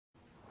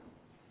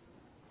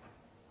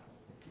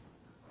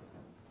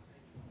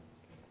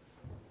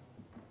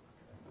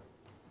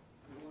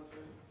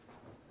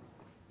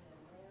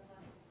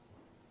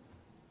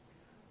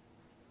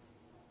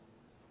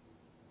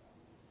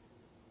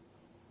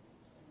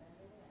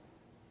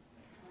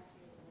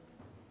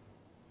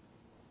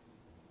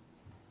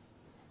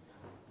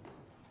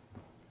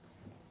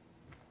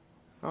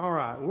All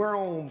right, we're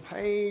on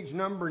page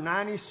number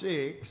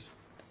 96.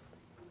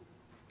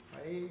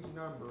 Page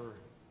number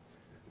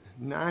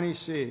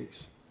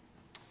 96.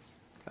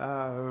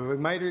 We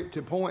made it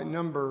to point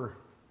number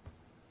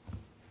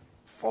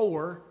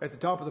 4 at the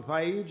top of the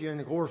page,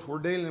 and of course we're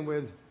dealing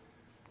with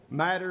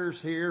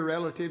matters here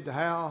relative to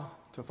how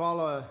to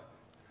follow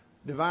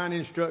divine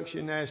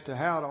instruction as to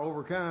how to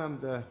overcome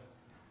the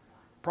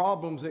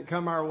problems that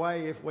come our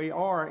way if we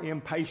are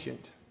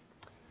impatient.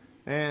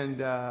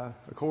 And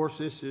of course,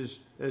 this is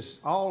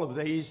all of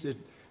these.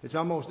 It's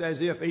almost as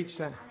if each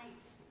time. I need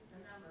the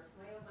number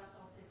 12. I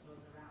thought this was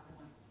the right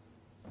one.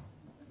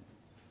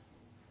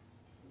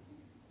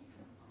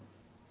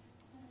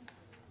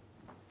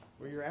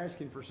 Well, you're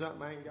asking for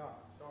something I ain't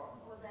got. Sorry.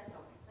 Well, that's okay.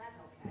 That's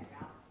okay.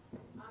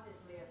 I'll just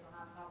listen.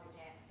 I probably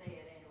can't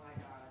see it anyway,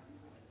 darling.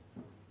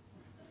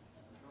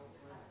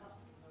 I thought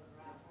this was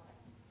the right one.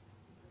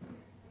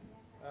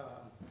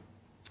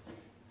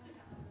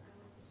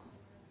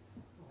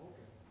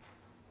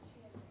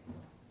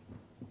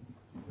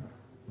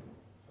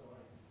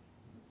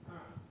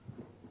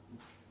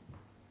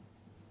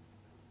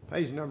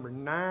 Page number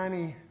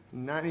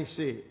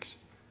 96.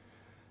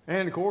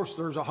 And of course,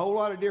 there's a whole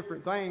lot of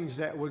different things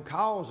that would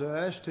cause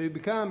us to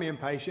become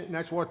impatient, and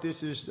that's what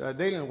this is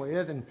dealing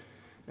with.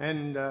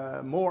 And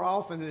more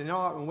often than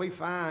not, when we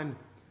find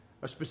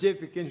a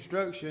specific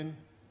instruction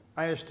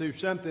as to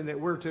something that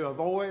we're to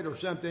avoid or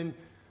something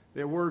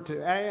that we're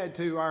to add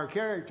to our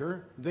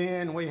character,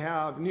 then we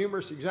have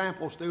numerous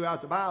examples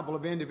throughout the Bible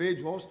of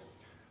individuals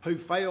who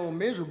fail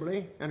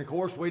miserably. And of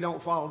course, we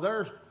don't follow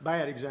their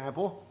bad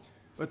example,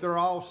 but they're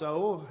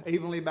also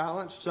evenly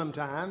balanced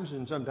sometimes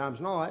and sometimes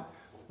not,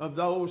 of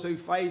those who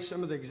face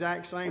some of the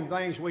exact same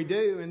things we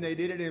do, and they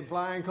did it in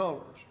flying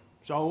colors.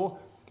 So,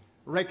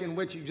 reckon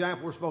which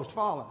example we're supposed to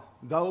follow.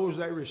 Those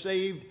that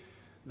received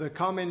the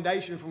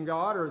commendation from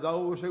God, or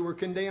those who were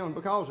condemned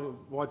because of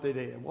what they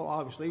did? Well,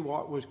 obviously,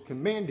 what was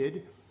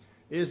commended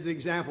is the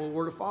example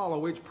we're to follow,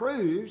 which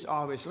proves,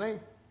 obviously,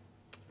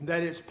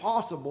 that it's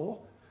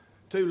possible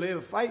to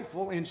live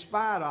faithful in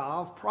spite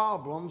of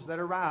problems that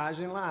arise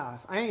in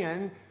life.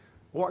 And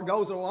what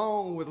goes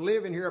along with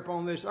living here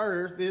upon this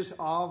earth is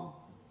of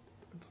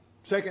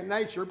second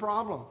nature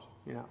problems.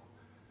 You know,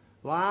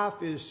 life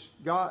has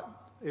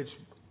got its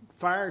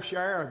fair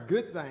share of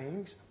good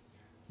things,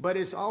 but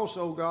it's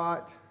also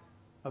got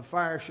a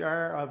fair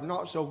share of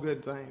not so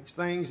good things,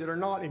 things that are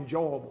not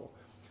enjoyable,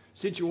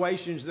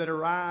 situations that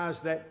arise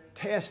that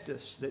test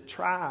us, that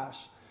try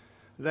us,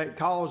 that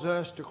cause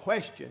us to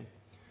question,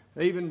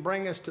 even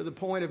bring us to the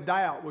point of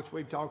doubt, which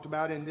we've talked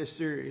about in this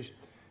series.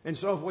 And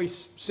so if we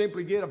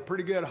simply get a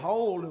pretty good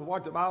hold of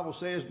what the Bible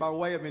says by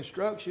way of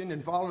instruction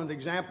and following the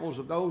examples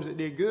of those that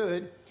did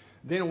good,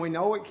 then we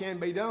know it can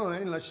be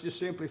done. Let's just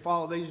simply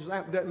follow these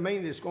examples. Doesn't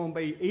mean that it's going to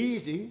be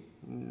easy.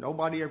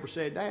 Nobody ever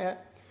said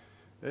that.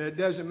 It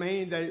doesn't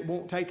mean that it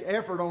won't take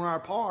effort on our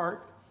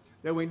part,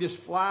 that we can just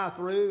fly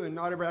through and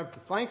not ever have to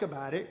think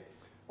about it,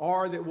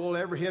 or that we'll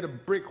ever hit a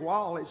brick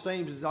wall. It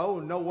seems as though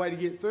no way to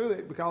get through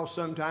it, because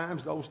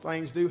sometimes those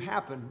things do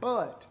happen.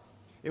 But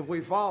if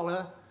we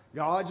follow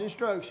God's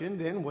instruction,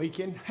 then we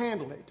can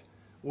handle it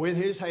with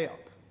His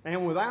help.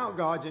 And without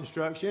God's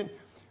instruction,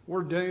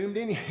 we're doomed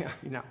anyhow.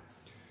 You know,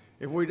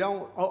 if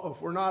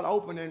we're not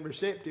open and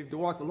receptive to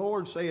what the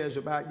Lord says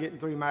about getting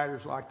through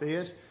matters like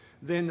this,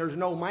 then there's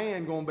no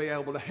man going to be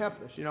able to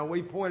help us. You know,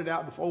 we pointed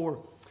out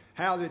before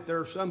how that there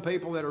are some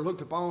people that are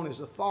looked upon as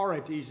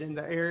authorities in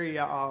the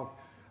area of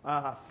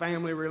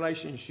family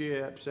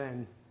relationships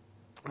and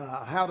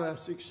how to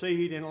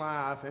succeed in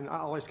life and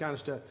all this kind of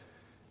stuff.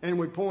 And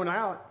we point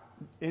out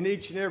in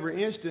each and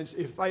every instance,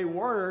 if they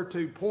were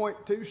to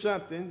point to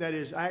something that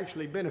is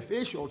actually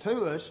beneficial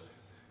to us,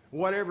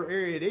 whatever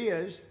area it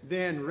is,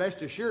 then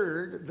rest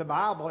assured the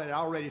Bible had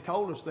already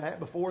told us that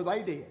before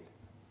they did.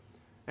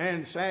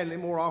 And sadly,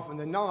 more often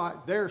than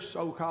not, their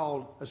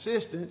so-called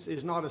assistance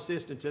is not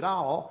assistance at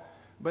all,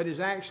 but is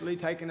actually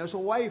taking us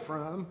away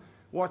from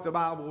what the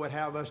Bible would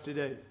have us to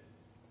do.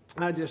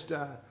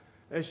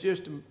 It's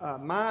just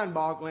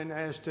mind-boggling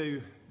as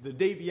to the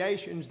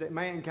deviations that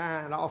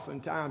mankind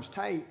oftentimes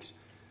takes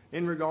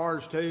in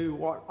regards to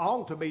what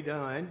ought to be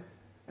done,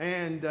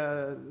 and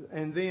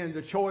then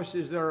the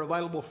choices that are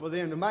available for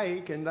them to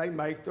make, and they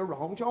make the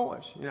wrong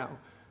choice. You know,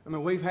 I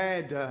mean, we've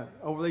had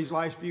over these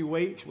last few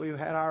weeks, we've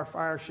had our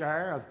fair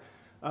share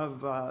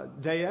of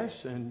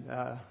deaths, and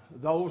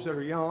those that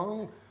are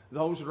young,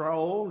 those that are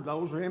old,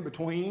 those that are in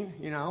between.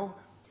 You know,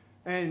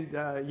 and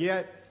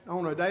yet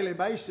on a daily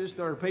basis,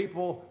 there are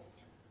people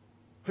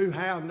who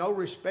have no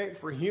respect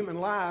for human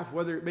life,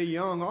 whether it be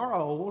young or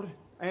old,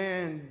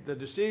 and the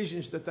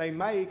decisions that they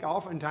make,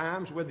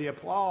 oftentimes with the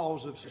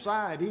applause of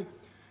society,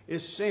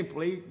 is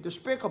simply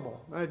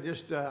despicable.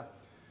 Of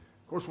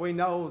course, we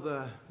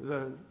know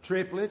the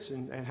triplets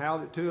and how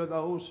the two of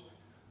those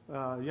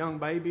young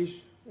babies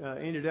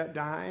ended up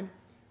dying.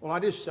 Well, I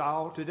just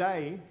saw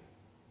today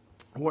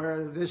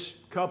where this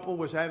couple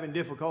was having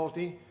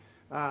difficulty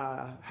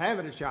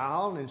having a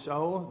child, and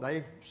so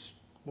they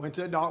went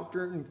to the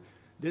doctor and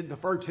did the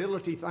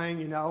fertility thing,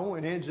 you know,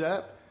 and ends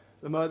up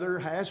the mother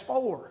has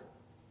 4.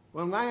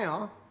 Well,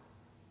 now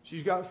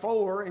she's got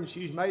 4, and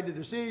she's made the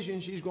decision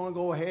she's going to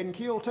go ahead and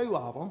kill 2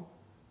 of them,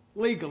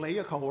 legally,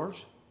 of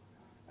course.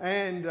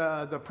 And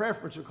the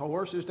preference, of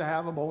course, is to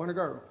have a boy and a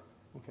girl.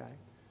 Okay?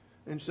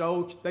 And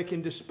so they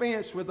can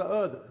dispense with the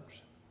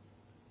others.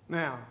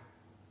 Now,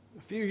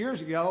 a few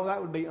years ago,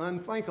 that would be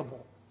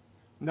unthinkable.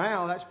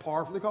 Now, that's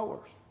par for the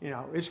course. You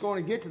know, it's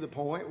going to get to the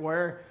point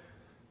where,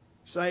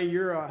 say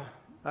you're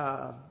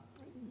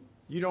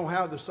you don't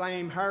have the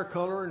same hair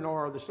color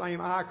nor the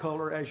same eye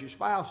color as your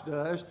spouse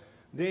does,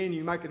 then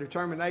you make a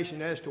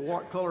determination as to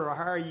what color of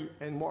hair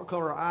and what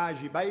color of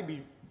eyes your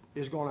baby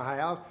is going to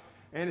have.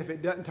 And if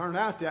it doesn't turn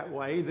out that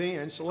way,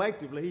 then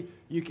selectively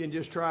you can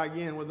just try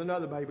again with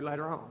another baby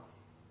later on.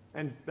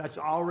 And that's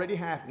already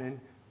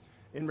happening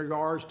in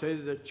regards to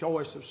the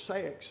choice of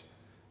sex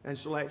and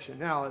selection.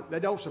 Now,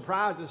 that don't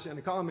surprise us in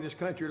a communist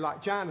country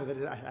like China that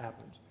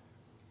happens.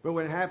 But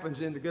when it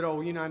happens in the good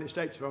old United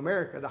States of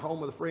America, the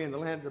home of the free and the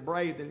land of the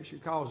brave, then it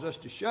should cause us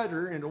to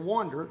shudder and to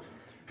wonder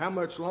how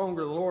much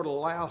longer the Lord will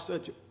allow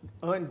such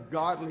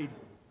ungodly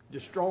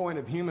destroying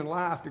of human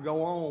life to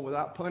go on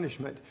without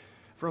punishment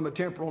from a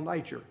temporal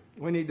nature.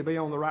 We need to be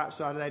on the right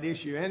side of that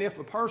issue. And if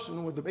a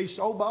person were to be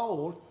so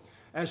bold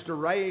as to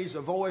raise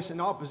a voice in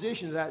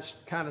opposition to that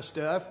kind of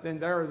stuff, then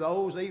there are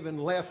those, even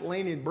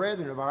left-leaning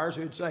brethren of ours,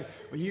 who'd say,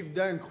 well, you've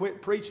done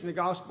quit preaching the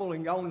gospel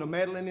and gone to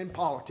meddling in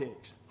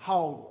politics.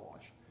 Hogwash.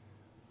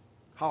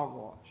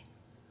 Hogwash.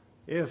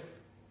 If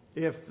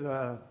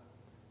the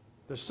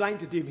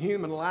sanctity of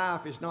human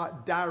life is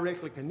not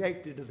directly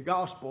connected to the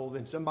gospel,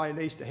 then somebody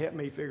needs to help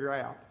me figure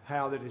out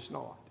how that it's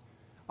not.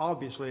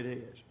 Obviously it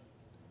is.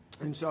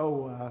 And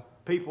so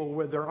people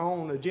with their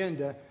own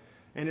agenda,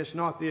 and it's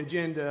not the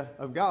agenda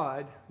of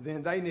God,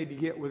 then they need to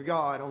get with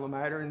God on the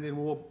matter, and then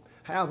we'll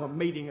have a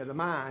meeting of the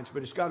minds.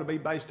 But it's got to be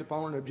based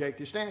upon an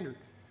objective standard.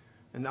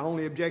 And the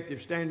only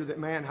objective standard that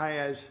man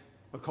has,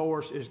 of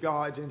course, is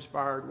God's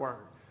inspired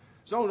word.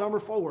 So number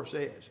 4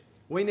 says,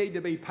 we need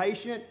to be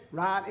patient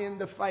right in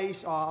the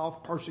face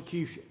of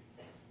persecution.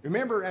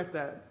 Remember at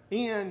the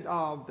end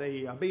of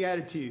the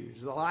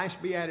Beatitudes, the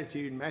last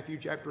Beatitude in Matthew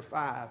chapter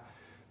 5,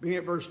 beginning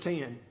at verse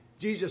 10,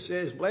 Jesus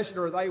says, blessed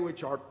are they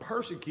which are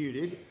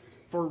persecuted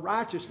for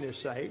righteousness'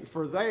 sake,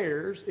 for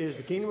theirs is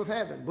the kingdom of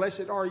heaven.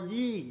 Blessed are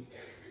ye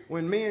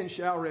when men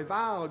shall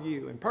revile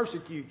you and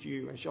persecute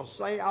you, and shall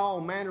say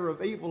all manner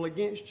of evil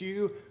against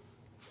you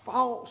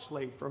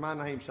falsely for my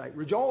name's sake.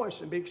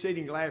 Rejoice and be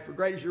exceeding glad, for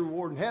great is your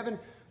reward in heaven,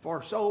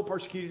 for so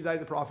persecuted they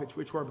the prophets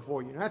which were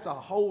before you. And that's a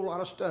whole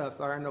lot of stuff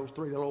there in those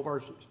 3 little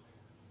verses.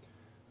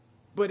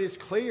 But it's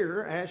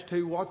clear as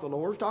to what the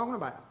Lord's talking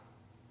about.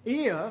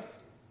 If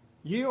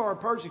you are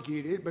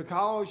persecuted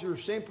because you're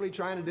simply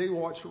trying to do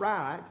what's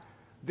right,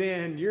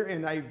 then you're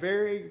in a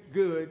very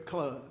good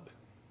club,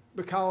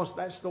 because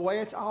that's the way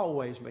it's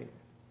always been.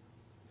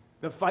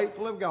 The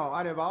faithful of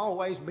God have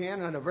always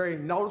been in a very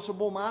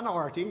noticeable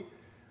minority,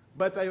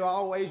 but they've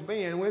always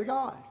been with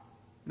God.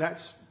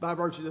 That's by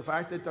virtue of the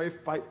fact that they're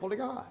faithful to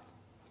God.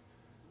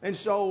 And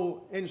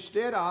so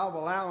instead of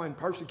allowing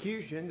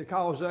persecution to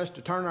cause us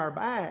to turn our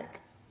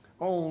back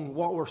on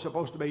what we're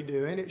supposed to be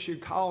doing, it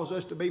should cause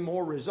us to be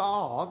more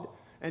resolved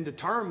and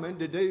determined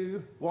to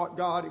do what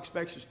God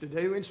expects us to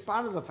do, in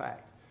spite of the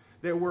fact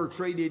that we're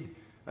treated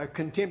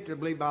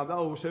contemptibly by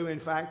those who in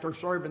fact are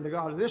serving the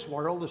God of this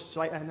world,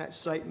 and that's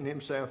Satan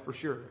himself for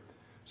sure.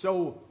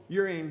 So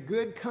you're in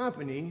good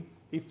company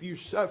if you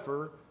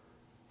suffer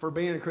for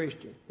being a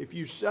Christian, if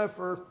you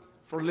suffer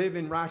for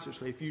living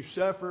righteously, if you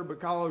suffer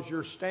because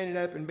you're standing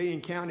up and being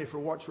counted for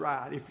what's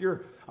right, if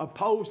you're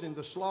opposing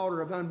the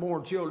slaughter of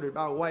unborn children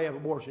by way of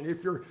abortion,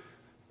 if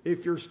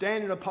you're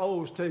standing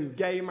opposed to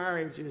gay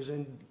marriages.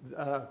 And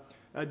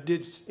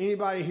did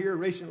anybody hear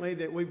recently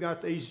that we've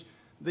got these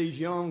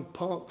young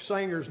punk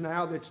singers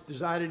now that's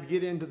decided to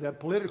get into the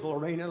political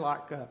arena,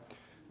 like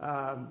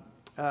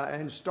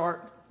and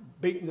start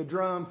beating the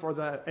drum for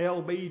the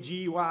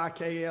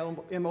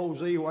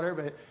LBGYKLMOZ,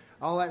 whatever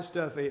all that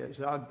stuff is.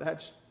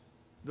 That's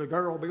the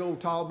girl, big old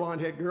tall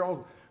blonde-head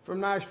girl from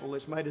Nashville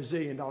that's made $1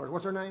 zillion.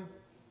 What's her name?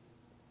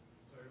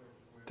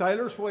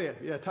 Taylor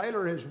Swift. Yeah,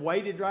 Taylor has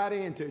waded right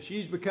into it.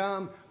 She's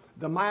become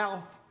the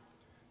mouth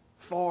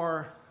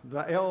for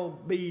the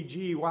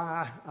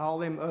LBGY, all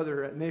them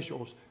other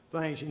initials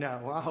things, you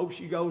know. Well, I hope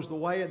she goes the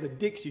way of the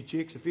Dixie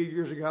Chicks a few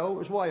years ago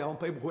as well.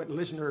 People quit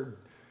listening to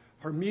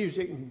her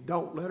music and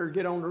don't let her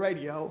get on the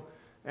radio.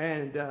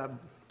 And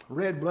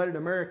red-blooded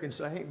Americans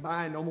say, I ain't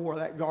buying no more of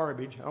that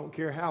garbage. I don't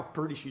care how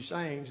pretty she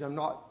sings. I'm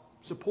not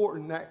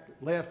supporting that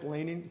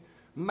left-leaning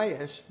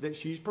mess that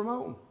she's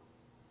promoting.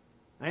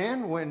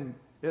 And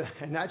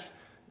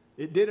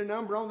it did a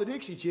number on the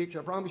Dixie Chicks,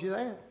 I promise you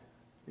that.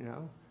 You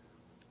know,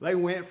 they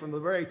went from the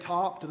very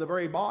top to the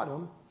very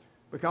bottom,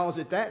 because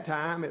at that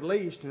time, at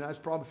least, and that's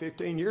probably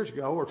 15 years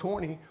ago or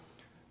 20,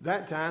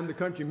 that time the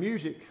country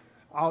music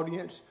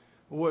audience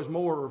was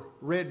more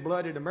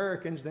red-blooded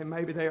Americans than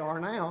maybe they are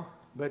now.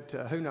 But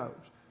who knows?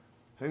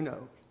 Who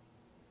knows?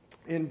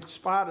 In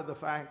spite of the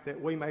fact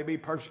that we may be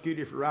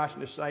persecuted for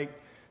righteousness' sake,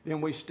 then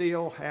we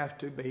still have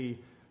to be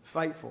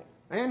faithful.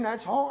 And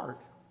that's hard,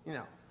 you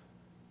know.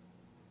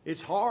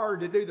 It's hard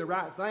to do the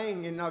right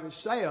thing in and of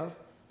itself,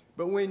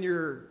 but when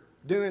you're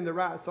doing the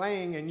right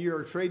thing and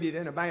you're treated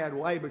in a bad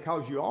way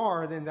because you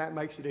are, then that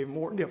makes it even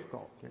more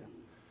difficult, you know.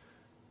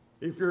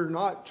 If you're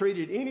not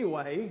treated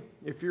anyway,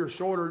 if you're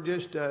sort of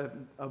just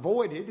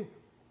avoided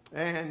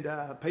and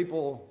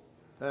people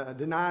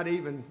deny to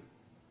even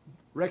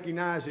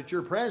recognize that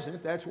you're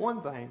present, that's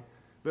one thing.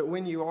 But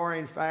when you are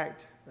in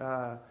fact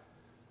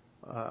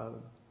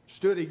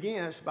stood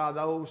against by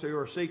those who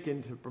are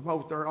seeking to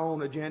promote their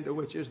own agenda,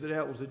 which is the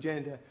devil's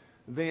agenda,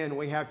 then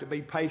we have to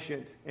be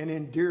patient and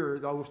endure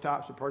those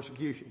types of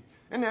persecution.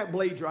 And that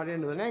bleeds right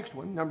into the next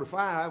one. Number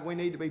 5, we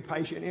need to be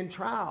patient in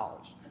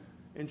trials.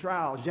 In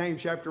trials,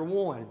 James chapter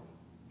 1.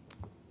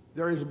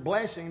 There is a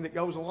blessing that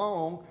goes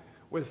along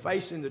with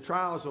facing the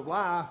trials of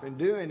life and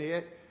doing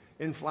it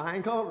in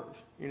flying colors,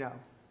 you know.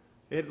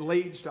 It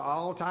leads to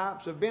all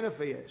types of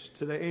benefits,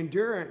 to the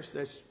endurance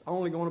that's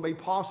only going to be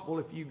possible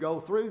if you go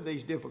through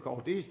these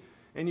difficulties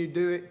and you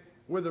do it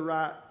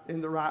in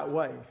the right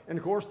way. And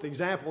of course, the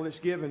example that's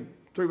given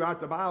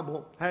throughout the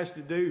Bible has to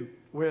do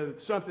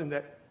with something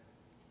that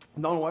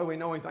the only way we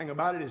know anything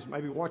about it is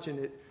maybe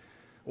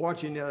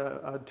watching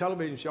a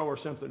television show or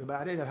something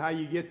about it, of how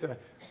you get the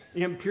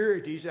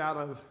impurities out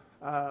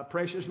of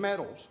precious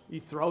metals. You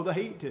throw the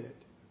heat to it.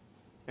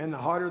 And the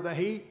hotter the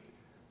heat,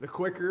 the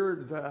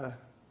quicker the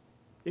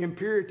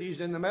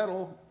impurities in the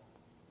metal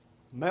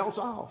melts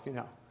off, you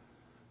know.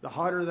 The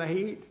hotter the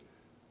heat,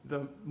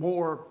 the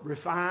more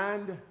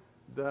refined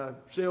the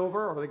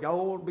silver or the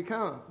gold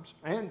becomes.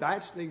 And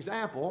that's the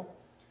example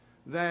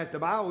that the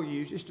Bible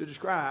uses to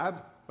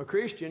describe a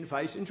Christian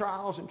facing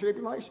trials and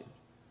tribulations.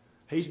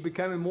 He's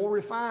becoming more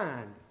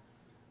refined.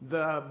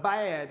 The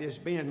bad is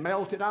being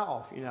melted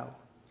off, you know.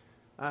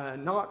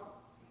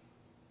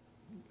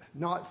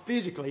 Not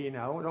physically, you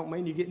know. I don't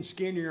mean you're getting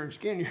skinnier and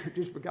skinnier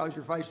just because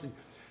you're facing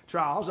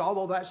trials,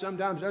 although that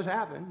sometimes does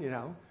happen, you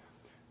know.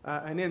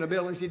 An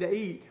inability to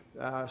eat,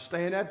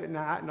 staying up at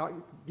night, not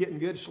getting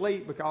good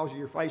sleep because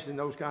you're facing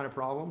those kind of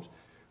problems.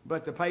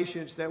 But the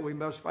patience that we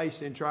must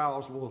face in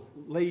trials will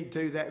lead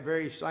to that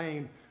very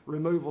same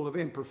removal of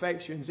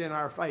imperfections in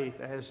our faith,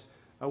 as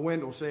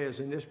Wendell says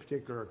in this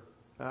particular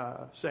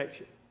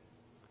section.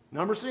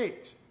 Number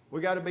 6,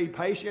 we got to be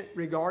patient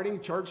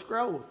regarding church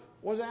growth.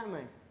 What does that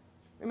mean?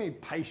 I mean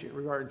patient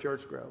regarding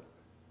church growth.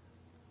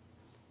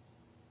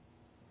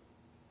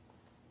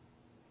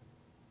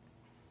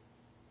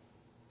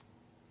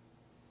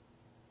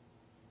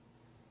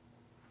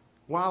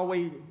 While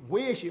we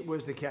wish it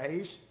was the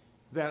case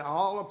that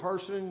all a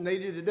person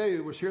needed to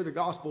do was hear the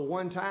gospel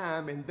one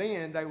time and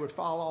then they would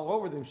fall all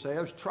over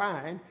themselves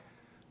trying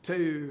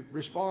to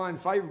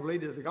respond favorably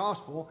to the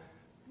gospel,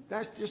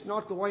 that's just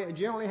not the way it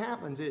generally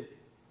happens, is it?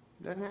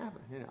 It doesn't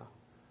happen, you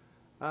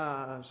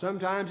know.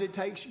 Sometimes it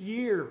takes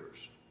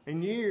years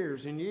and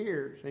years and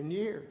years and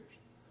years.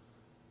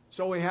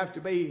 So we have to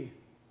be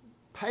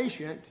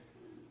patient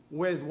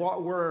with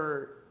what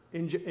we're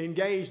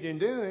engaged in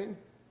doing,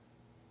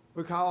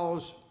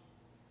 because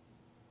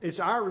it's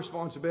our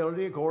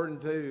responsibility, according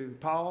to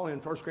Paul in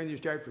 1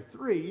 Corinthians chapter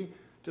 3,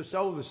 to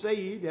sow the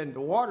seed and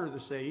to water the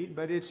seed,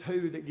 but it's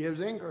who that gives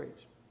increase.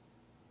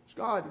 It's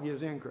God that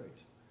gives increase.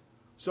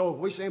 So if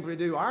we simply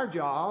do our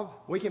job,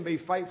 we can be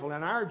faithful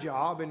in our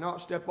job and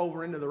not step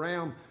over into the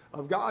realm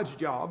of God's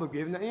job of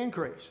giving the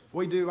increase. If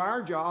we do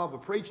our job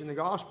of preaching the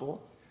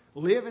gospel,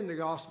 living the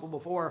gospel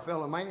before our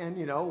fellow man,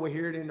 you know, we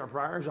hear it in our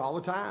prayers all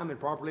the time, and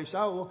properly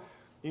so.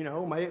 You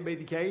know, may it be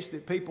the case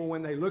that people,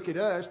 when they look at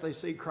us, they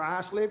see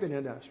Christ living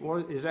in us. Well,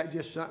 is that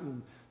just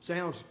something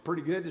sounds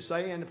pretty good to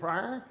say in the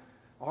prayer?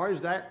 Or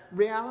is that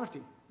reality?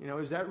 You know,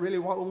 is that really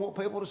what we want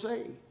people to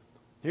see?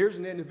 Here's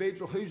an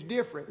individual who's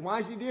different. Why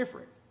is he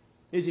different?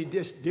 Is he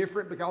just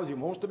different because he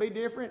wants to be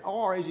different?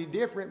 Or is he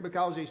different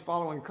because he's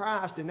following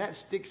Christ and that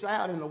sticks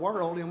out in the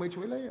world in which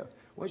we live?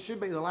 Well, it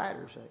should be the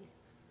latter, see.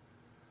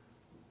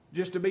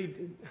 Just to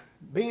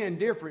being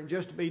different,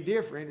 just to be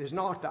different is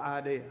not the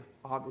idea,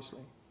 obviously.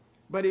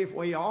 But if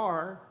we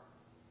are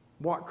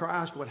what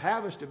Christ would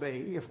have us to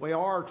be, if we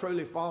are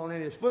truly following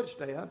in his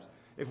footsteps,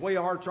 if we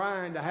are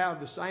trying to have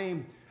the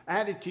same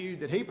attitude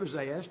that he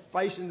possessed,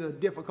 facing the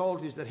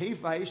difficulties that he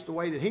faced the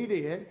way that he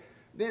did,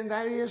 then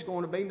that is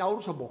going to be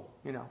noticeable.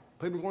 You know,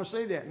 people are going to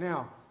see that.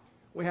 Now,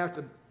 we have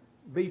to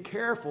be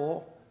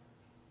careful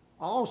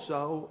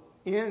also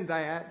in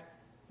that,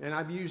 and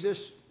I've used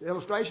this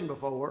illustration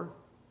before,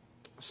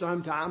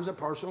 sometimes a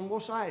person will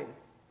say,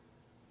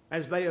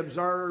 as they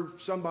observe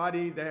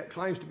somebody that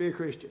claims to be a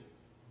Christian,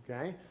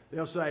 okay,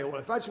 they'll say, well,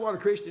 if that's what a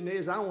Christian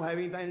is, I don't have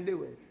anything to do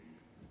with it.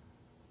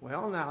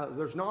 Well, now,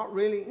 there's not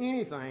really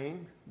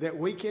anything that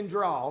we can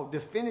draw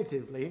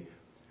definitively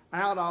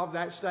out of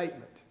that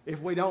statement if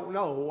we don't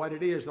know what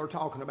it is they're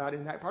talking about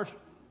in that person.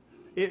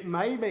 It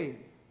may be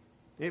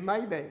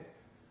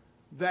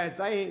that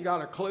they ain't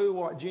got a clue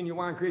what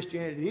genuine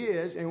Christianity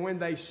is, and when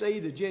they see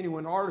the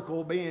genuine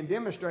article being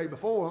demonstrated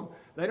before them,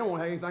 they don't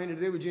have anything to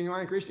do with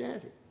genuine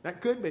Christianity. That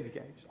could be the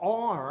case.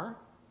 Or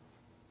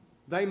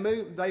they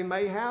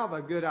may have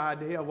a good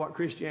idea of what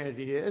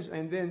Christianity is,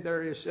 and then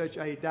there is such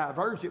a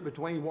divergence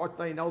between what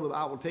they know the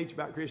Bible teaches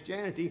about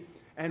Christianity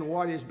and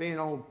what is being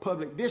on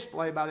public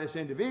display by this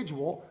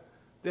individual,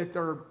 that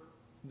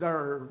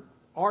their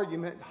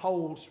argument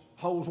holds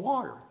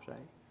water. See?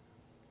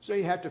 So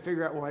you have to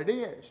figure out what it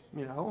is,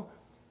 you know.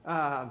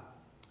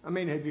 I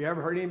mean, have you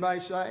ever heard anybody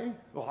say,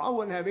 well, I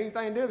wouldn't have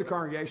anything to do with the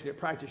congregation that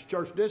practiced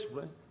church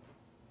discipline?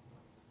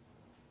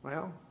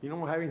 Well, you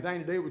don't have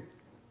anything to do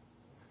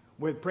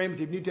with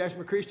primitive New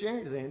Testament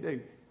Christianity then, do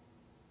you?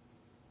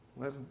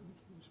 Well,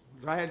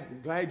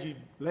 glad you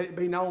let it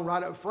be known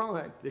right up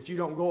front that you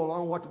don't go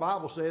along with what the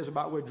Bible says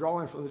about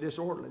withdrawing from the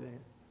disorderly then.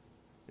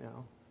 You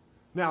know.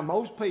 Now,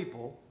 most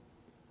people,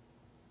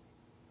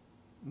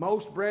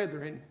 most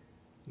brethren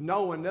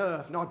know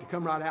enough not to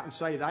come right out and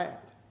say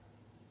that.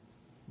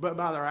 But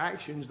by their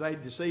actions, they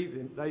deceive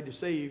them. They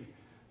deceive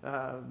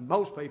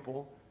most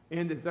people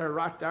in that they're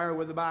right there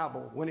with the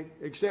Bible,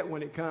 except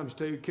when it comes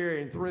to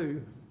carrying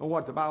through on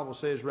what the Bible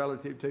says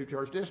relative to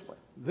church discipline.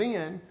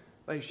 Then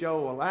they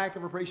show a lack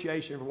of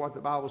appreciation for what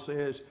the Bible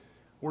says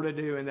we're to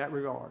do in that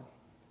regard.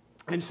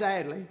 And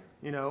sadly,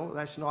 you know,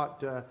 that's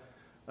not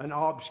an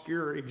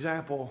obscure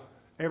example.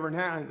 Every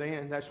now and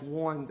then, that's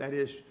one that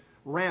is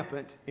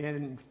rampant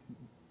in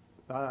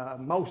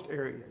most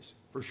areas,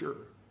 for sure.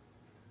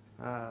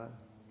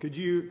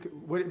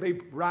 Would it be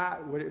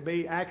right, would it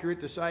be accurate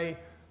to say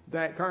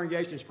that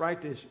congregations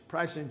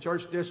practicing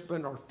church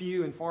discipline are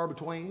few and far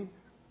between?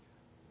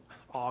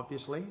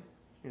 Obviously,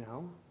 you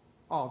know,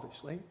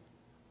 obviously.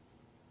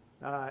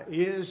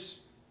 Is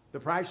the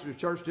practice of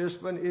church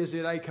discipline, is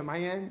it a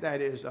command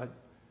that is a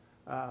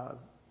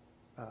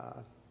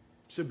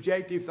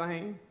subjective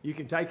thing? You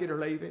can take it or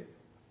leave it.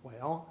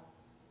 Well,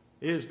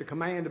 is the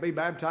command to be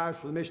baptized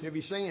for the remission of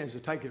your sins a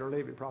take it or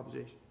leave it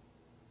proposition?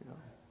 You know,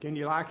 can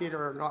you like it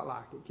or not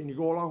like it? Can you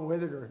go along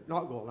with it or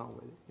not go along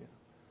with it? You know.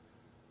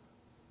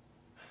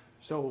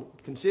 So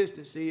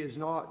consistency is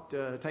not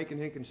taken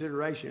into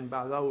consideration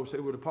by those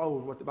who would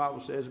oppose what the Bible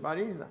says about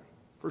anything,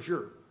 for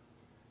sure.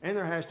 And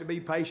there has to be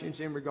patience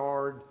in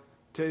regard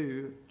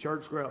to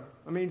church growth.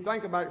 I mean,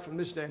 think about it from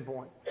this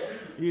standpoint.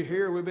 You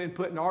hear we've been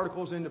putting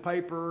articles in the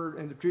paper,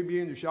 in the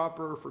Tribune, the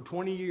Shopper, for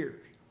 20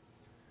 years.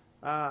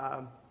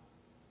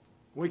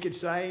 We could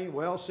say,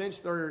 well, since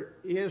there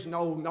is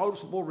no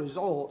noticeable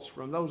results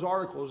from those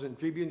articles in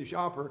Tribune, the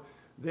Shopper,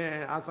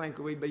 then I think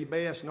it would be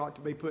best not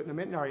to be putting them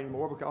in there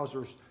anymore because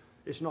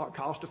it's not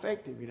cost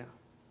effective, you know.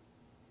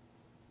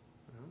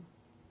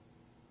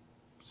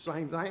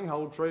 Same thing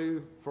holds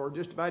true for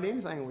just about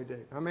anything we do.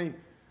 I mean,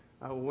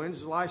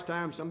 when's the last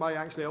time somebody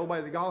actually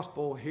obeyed the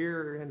gospel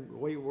here and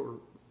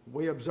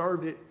we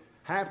observed it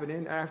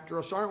happening after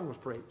a sermon was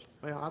preached?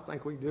 Well, I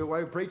think we can do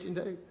away with preaching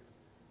too.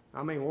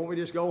 I mean, won't we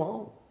just go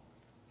home?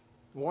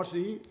 What's the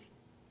use?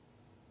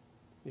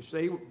 You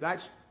see,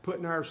 that's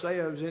putting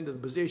ourselves into the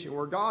position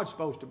where God's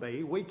supposed to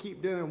be. We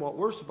keep doing what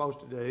we're supposed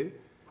to do,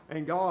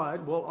 and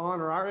God will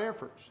honor our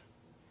efforts.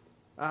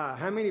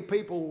 How many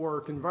people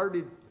were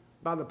converted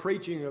by the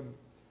preaching of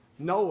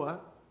Noah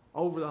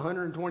over the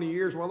 120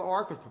 years while the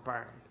ark was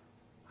preparing?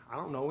 I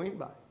don't know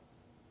anybody,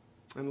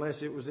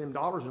 unless it was them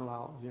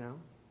daughters-in-law, you know.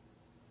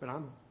 But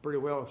I'm pretty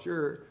well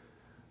sure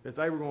that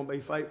they were going to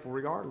be faithful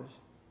regardless.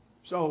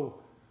 So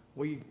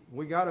we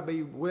got to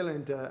be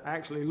willing to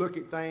actually look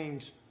at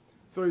things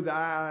through the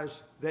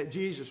eyes that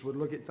Jesus would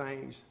look at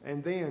things,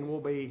 and then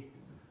we'll be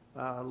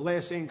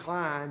less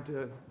inclined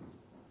to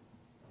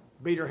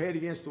beat our head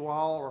against the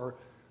wall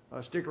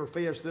or stick our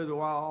fist through the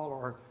wall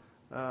or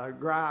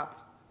gripe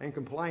and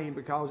complain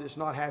because it's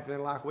not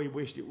happening like we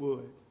wished it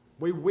would.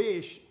 We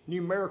wish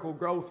numerical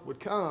growth would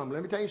come.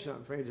 Let me tell you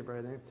something, friends and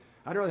brethren.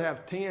 I'd rather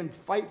have 10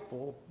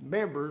 faithful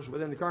members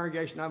within the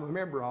congregation I'm a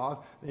member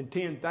of than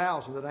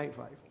 10,000 that ain't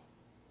faithful.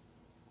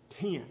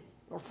 10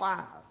 or 5.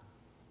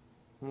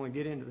 I want to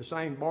get into the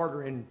same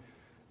bartering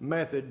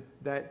method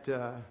that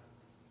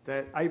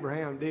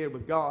Abraham did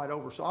with God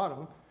over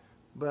Sodom,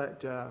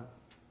 but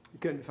he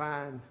couldn't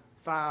find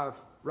 5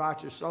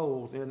 righteous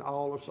souls in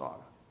all of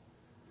Sodom.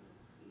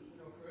 You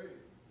know, Freddie,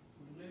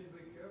 we need to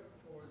be careful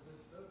towards this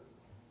stuff.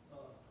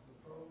 The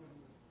program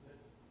that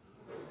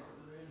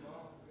we're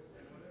involved with,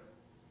 whatever.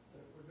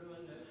 If we're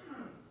doing that,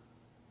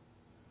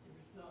 if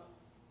it's not,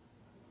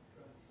 I'm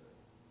trying to say,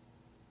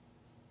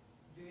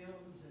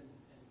 gyms and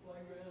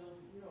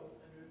playgrounds, you know,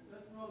 and there's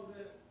nothing wrong with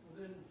that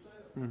within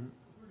themselves. Mm-hmm.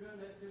 If we're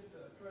doing that just to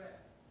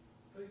attract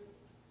people,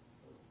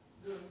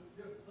 doing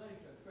different things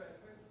to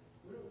attract people,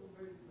 we don't want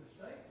to be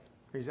mistaken.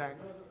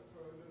 Exactly.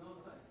 For a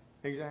denomination.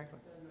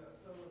 Exactly. And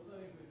some of the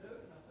things we do,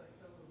 and I think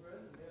some of the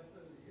brethren have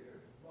through the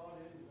years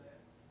bought into that.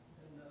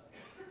 And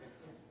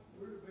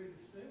we're to be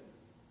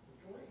distinguished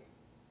between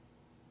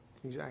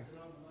Exactly.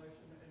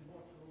 denomination and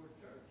what the Lord's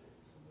church is.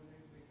 And we need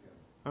to be careful.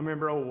 I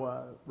remember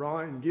old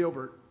Ron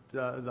Gilbert,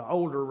 the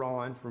older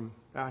Ron from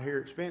out here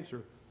at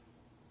Spencer,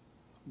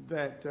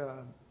 that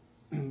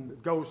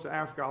goes to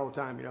Africa all the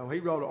time. You know, he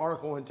wrote an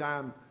article one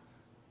time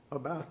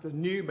about the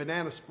new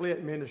banana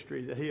split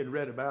ministry that he had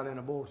read about in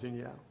a bulletin,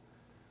 you know.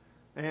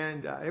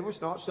 And it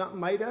was not something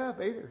made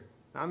up either.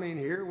 I mean,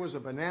 here was a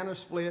banana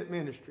split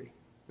ministry.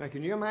 Now,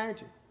 can you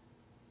imagine?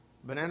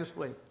 Banana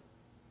split.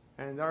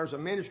 And there's a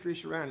ministry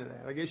surrounding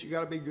that. I guess you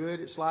got to be good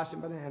at slicing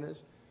bananas.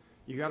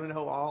 You got to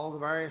know all the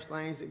various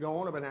things that go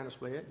on a banana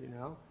split, you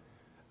know.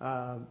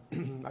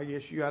 I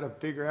guess you got to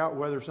figure out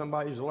whether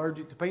somebody's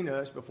allergic to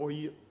peanuts before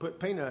you put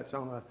peanuts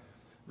on a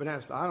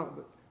banana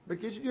split. But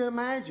could you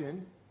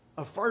imagine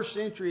a first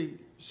century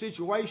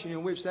situation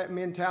in which that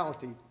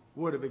mentality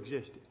would have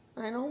existed?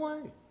 Ain't no way.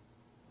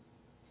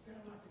 It's kind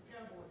of like the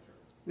cowboy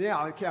church.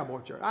 Yeah, the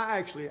cowboy church.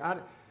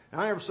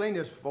 I never seen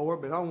this before,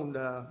 but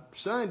on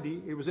Sunday,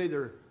 it was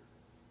either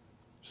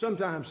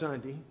sometime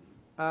Sunday,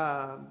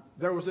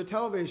 there was a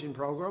television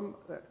program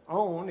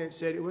on. It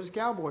said it was a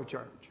cowboy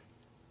church.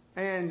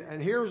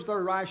 And here's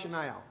their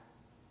rationale.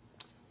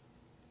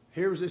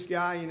 Here was this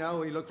guy, you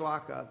know, he looked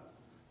like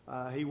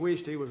he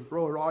wished he was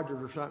Roy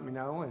Rogers or something, you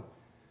know,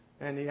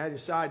 and he had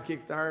his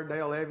sidekick there,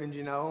 Dale Evans,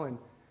 you know,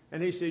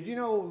 and he said, you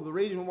know, the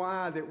reason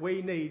why that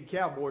we need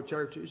cowboy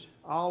churches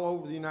all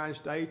over the United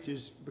States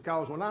is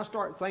because when I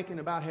start thinking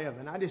about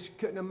heaven, I just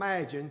couldn't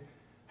imagine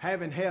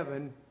having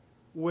heaven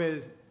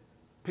with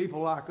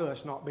people like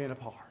us not being a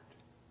part.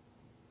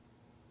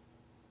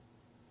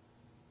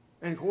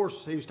 And of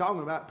course, he was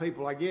talking about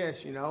people, I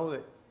guess, you know,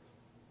 that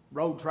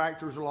rode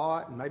tractors a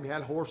lot and maybe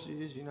had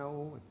horses, you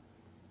know,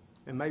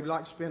 and maybe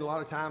like to spend a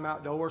lot of time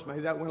outdoors.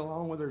 Maybe that went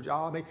along with their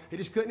job. He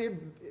just couldn't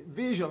even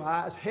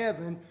visualize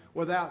heaven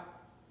without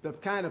the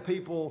kind of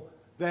people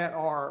that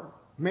are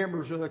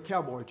members of the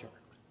cowboy church.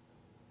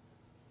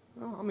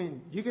 Well, I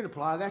mean, you can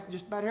apply that to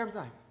just about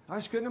everything. I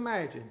just couldn't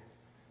imagine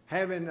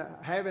having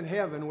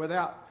heaven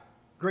without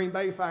Green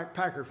Bay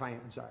Packer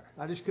fans there.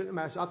 I just couldn't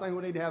imagine. I think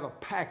we need to have a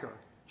Packer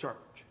church.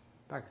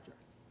 Packer church.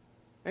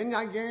 And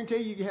I guarantee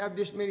you have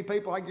just many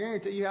people. I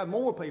guarantee you have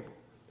more people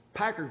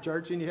Packer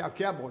church than you have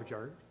cowboy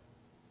church.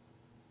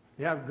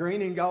 You have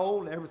green and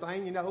gold.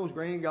 Everything, you know, is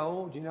green and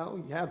gold. You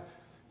know,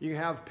 you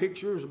have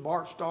pictures of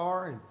Bart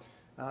Starr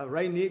and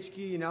Ray Nitschke,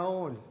 you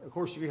know, and of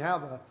course you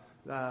have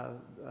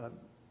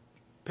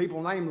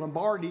people named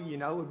Lombardi, you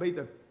know, would be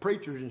the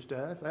preachers and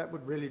stuff. That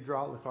would really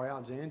draw the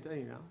crowds in, too,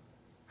 you know.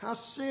 How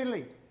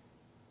silly.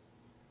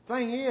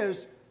 Thing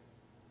is,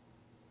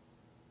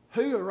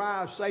 who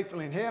arrives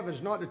safely in heaven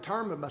is not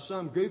determined by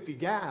some goofy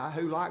guy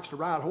who likes to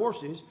ride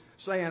horses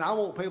saying, I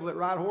want people that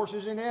ride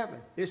horses in heaven.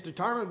 It's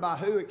determined by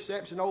who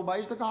accepts and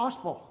obeys the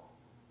gospel.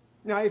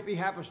 Now, if he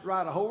happens to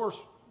ride a horse,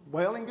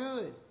 well and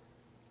good.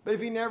 But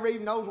if he never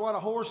even knows what a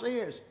horse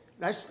is,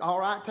 that's all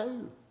right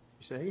too,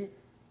 you see.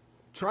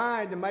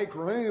 Trying to make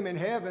room in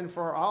heaven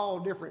for all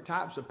different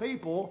types of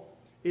people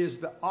is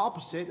the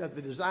opposite of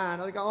the design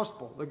of the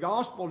gospel. The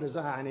gospel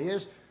design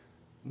is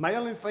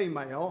male and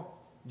female,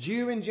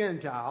 Jew and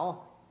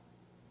Gentile,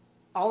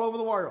 all over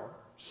the world.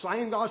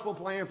 Same gospel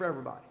plan for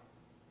everybody.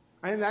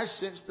 And that's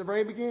since the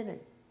very beginning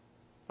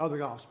of the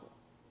gospel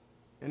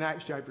in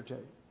Acts chapter 2.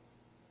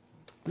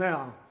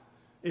 Now,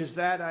 is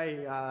that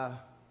a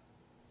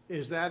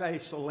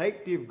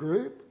selective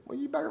group? Well,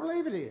 you better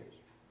believe it is.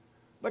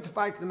 But the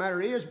fact of the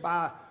matter is,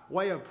 by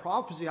way of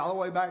prophecy, all the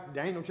way back to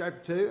Daniel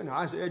chapter 2 and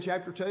Isaiah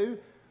chapter 2,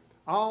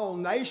 all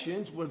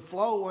nations would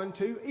flow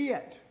unto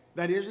it.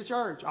 That is the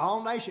church.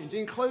 All nations,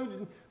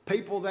 including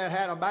people that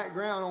had a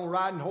background on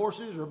riding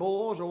horses or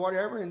bulls or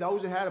whatever, and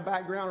those that had a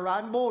background on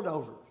riding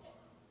bulldozers.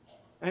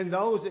 And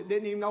those that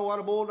didn't even know what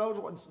a bulldozer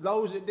was,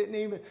 those that didn't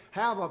even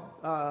have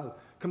a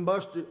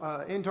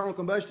internal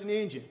combustion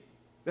engine,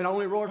 that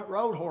only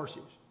rode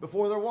horses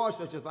before there was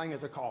such a thing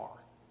as a car.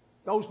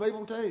 Those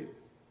people too.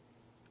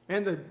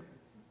 And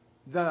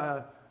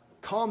the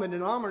common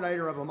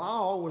denominator of them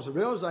all was the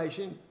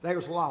realization they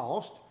was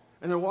lost,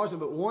 and there wasn't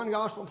but one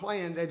gospel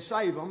plan that'd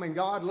save them, and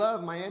God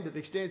loved man to the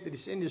extent that he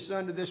sent his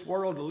son to this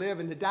world to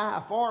live and to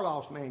die for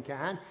lost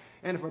mankind.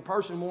 And if a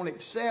person won't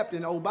accept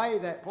and obey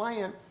that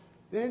plan,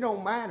 then it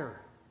don't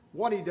matter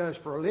what he does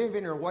for a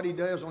living or what he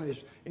does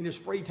in his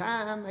free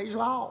time, he's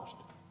lost.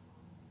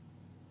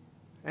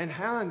 And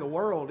how in the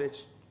world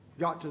it's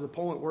got to the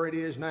point where it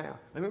is now.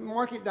 Let me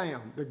mark it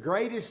down. The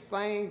greatest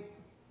thing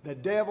the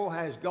devil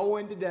has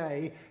going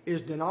today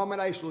is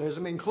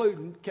denominationalism,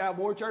 including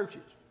cowboy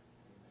churches.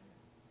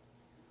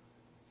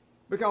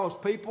 Because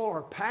people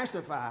are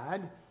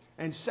pacified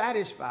and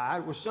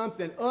satisfied with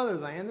something other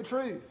than the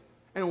truth.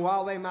 And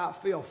while they might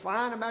feel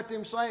fine about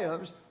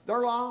themselves, they're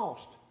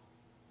lost.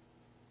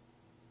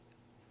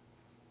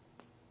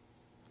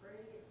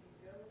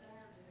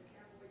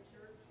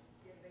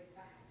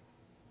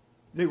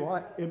 Do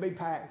what? It'll be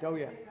packed. Oh,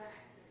 yeah. Because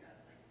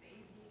they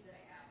feed you, they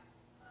have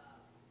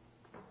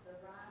the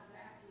rides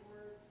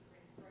afterwards, they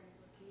bring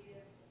for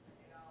kids, they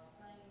do all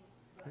things,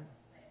 but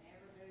they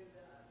never do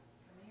the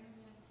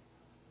communion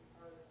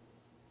or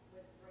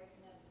with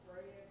breaking of the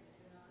bread. They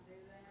do not do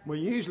that. Well,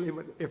 usually,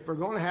 if we're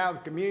going to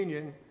have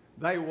communion,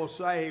 they will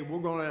say, we're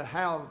going to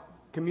have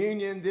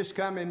communion this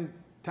coming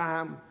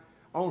time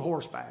on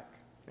horseback.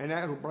 And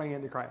that will bring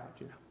in the crowd,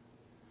 you know.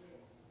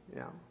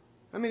 Yeah.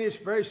 I mean, it's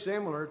very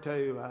similar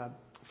to a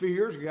few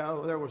years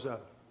ago, there was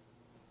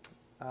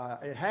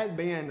it had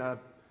been,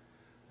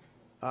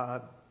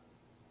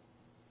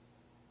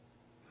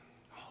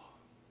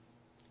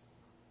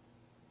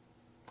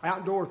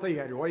 outdoor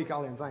theater. What do you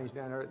call them things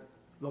down there that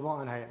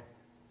Levon had?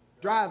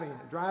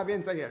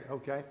 Drive-in theater,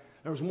 okay.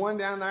 There was one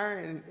down there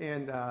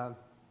in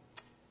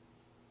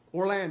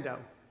Orlando,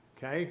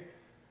 okay.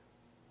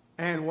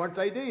 And what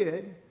they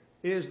did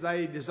is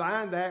they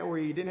designed that where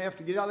you didn't have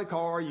to get out of the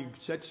car. You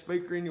could set the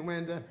speaker in your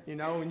window, you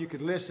know, and you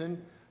could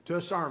listen to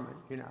a sermon,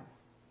 you know.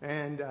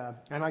 And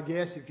I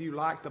guess if you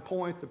liked the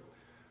point the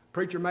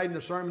preacher made in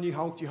the sermon, you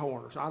honked your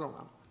horns. I don't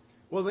know.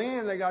 Well,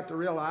 then they got to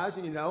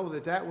realizing, you know,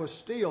 that was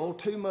still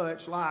too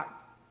much like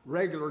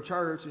regular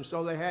church, and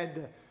so they had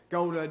to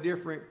go to a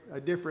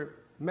different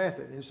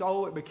method. And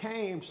so it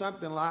became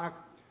something like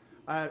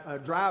a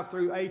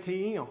drive-through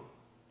ATM.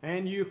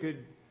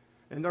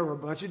 And there were a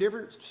bunch of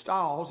different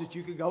stalls that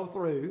you could go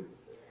through.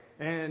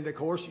 And of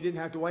course, you didn't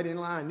have to wait in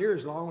line near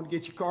as long to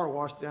get your car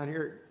washed down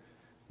here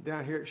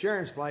at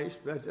Sharon's place.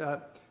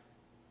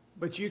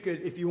 But you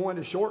could, if you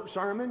wanted a short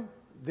sermon,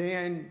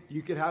 then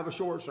you could have a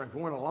short sermon. If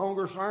you want a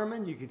longer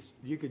sermon,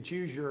 you could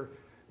choose your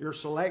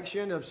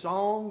selection of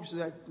songs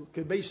that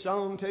could be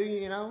sung to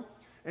you, you know.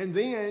 And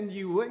then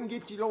you wouldn't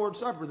get your Lord's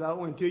Supper,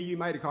 though, until you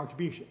made a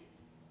contribution.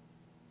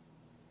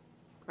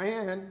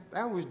 And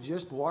that was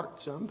just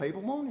what some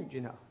people wanted,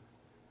 you know.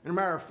 In a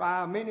matter of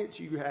 5 minutes,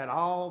 you had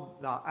all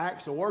the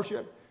acts of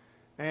worship,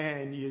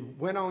 and you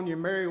went on your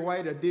merry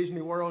way to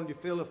Disney World, and you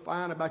feel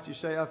fine about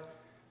yourself,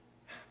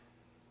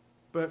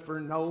 but for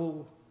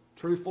no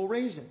truthful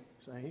reason,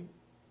 see?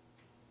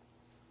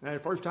 Now, the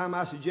first time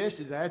I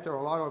suggested that, there were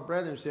a lot of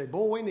brethren who said,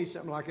 boy, we need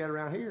something like that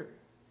around here.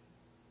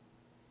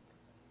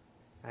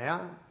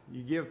 Yeah,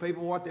 you give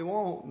people what they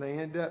want, and they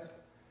end up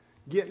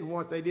getting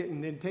what they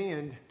didn't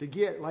intend to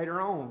get later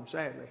on,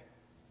 sadly.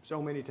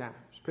 So many times.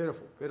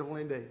 Pitiful, pitiful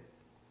indeed.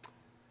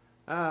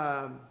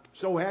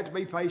 So we have to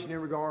be patient in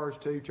regards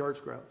to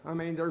church growth. I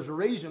mean, there's a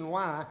reason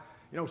why,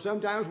 you know,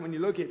 sometimes when you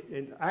look at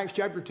in Acts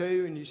chapter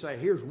 2 and you say,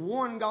 here's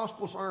one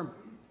gospel sermon,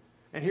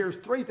 and here's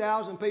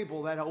 3,000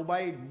 people that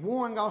obeyed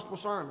one gospel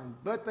sermon,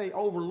 but they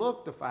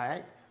overlooked the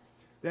fact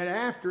that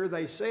after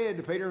they said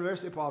to Peter and the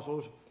rest of the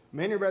apostles,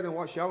 many brethren,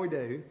 what shall we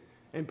do?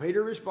 And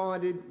Peter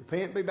responded,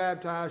 repent, be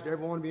baptized,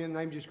 everyone be in the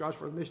name of Jesus Christ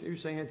for the remission of your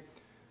sins.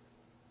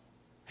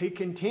 He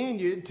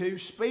continued to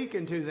speak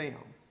unto them.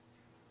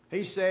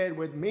 He said,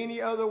 with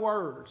many other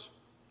words,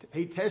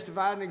 he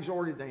testified and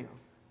exhorted them.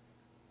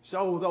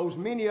 So those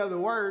many other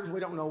words, we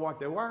don't know what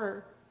they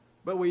were,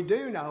 but we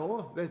do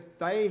know that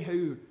they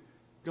who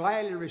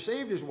gladly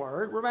received his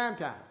word were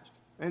baptized.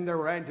 And there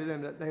were added to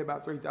them that day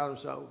about 3,000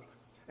 souls.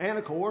 And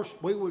of course,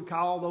 we would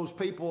call those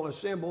people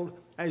assembled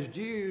as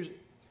Jews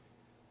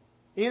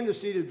in the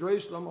city of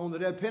Jerusalem on the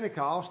day of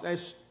Pentecost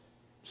as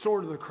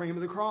sort of the cream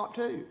of the crop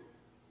too.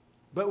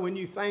 But when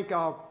you think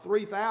of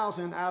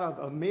 3,000 out of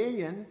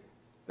 1,000,000,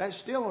 that's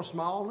still a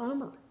small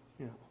number,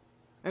 you know.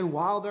 And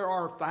while there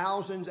are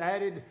thousands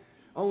added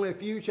only a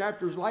few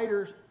chapters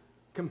later,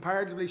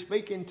 comparatively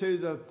speaking to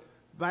the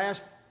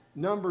vast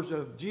numbers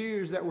of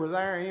Jews that were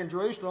there in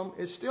Jerusalem,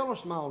 it's still a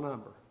small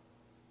number.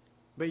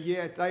 But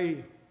yet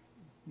they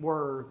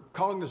were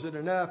cognizant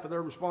enough of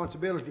their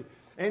responsibility.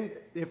 And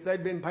if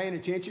they'd been paying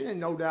attention, and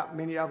no doubt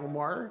many of them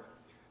were,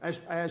 as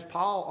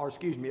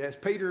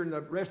Peter and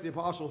the rest of the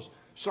apostles'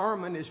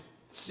 sermon is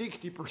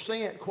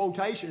 60%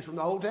 quotations from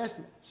the Old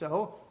Testament.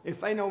 So if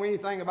they know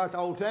anything about the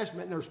Old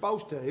Testament, and they're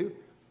supposed to,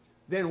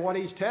 then what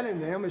he's telling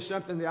them is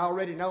something they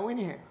already know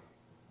anyhow.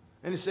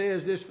 And it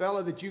says, this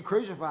fellow that you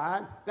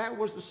crucified, that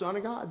was the Son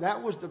of God.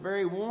 That was the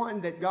very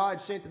one that God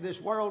sent to this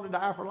world to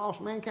die for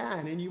lost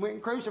mankind. And you went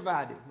and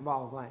crucified him, of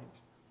all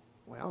things.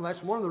 Well,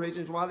 that's one of the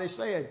reasons why they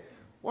said,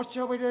 what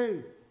shall we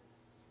do?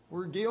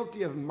 We're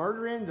guilty of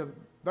murdering the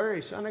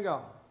very Son of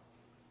God.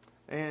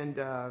 And,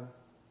 of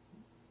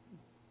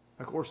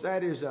course,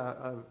 that is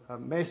a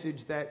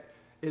message that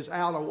is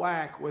out of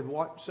whack with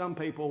what some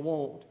people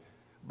want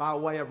by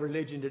way of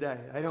religion today.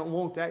 They don't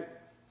want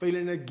that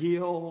feeling of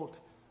guilt.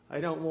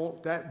 They don't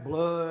want that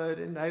blood,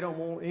 and they don't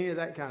want any of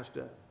that kind of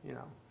stuff, you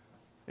know.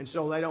 And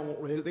so they don't want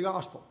rid of the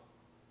gospel,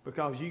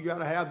 because you got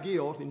to have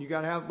guilt and you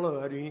got to have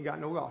blood, or you ain't got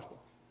no gospel.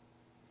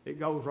 It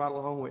goes right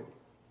along with it.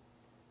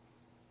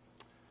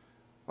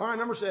 All right,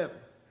 number 7.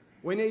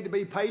 We need to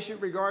be patient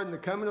regarding the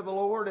coming of the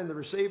Lord and the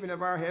receiving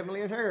of our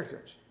heavenly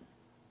inheritance.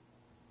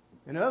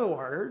 In other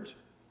words,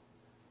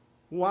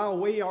 while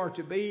we are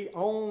to be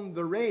on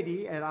the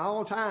ready at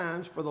all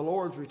times for the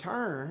Lord's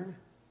return,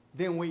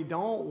 then we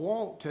don't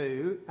want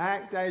to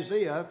act as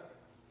if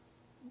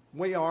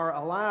we are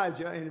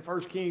Elijah in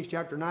 1 Kings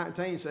chapter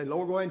 19, say,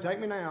 Lord, go ahead and take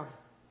me now.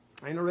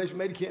 Ain't no reason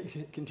for me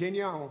to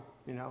continue on,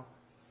 you know.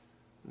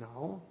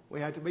 No,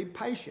 we have to be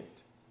patient.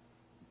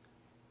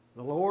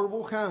 The Lord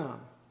will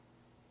come.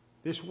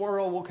 This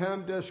world will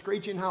come to a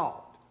screeching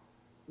halt.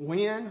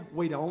 When?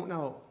 We don't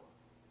know.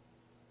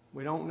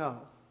 We don't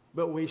know.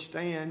 But we're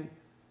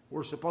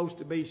supposed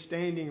to be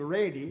standing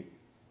ready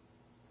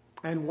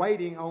and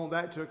waiting on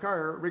that to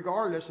occur,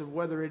 regardless of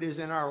whether it is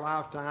in our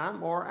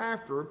lifetime or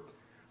after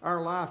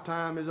our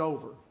lifetime is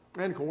over.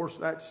 And of course,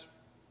 that's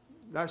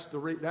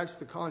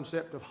the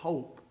concept of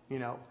hope, you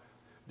know.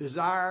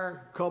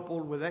 Desire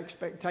coupled with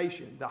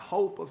expectation, the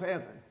hope of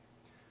heaven.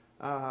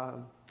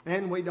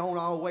 And we don't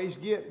always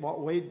get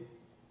what we'd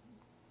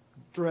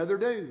rather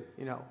do.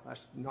 You know,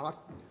 it's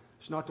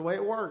not the way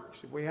it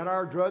works. If we had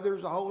our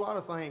druthers, a whole lot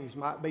of things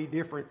might be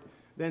different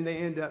than they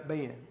end up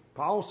being.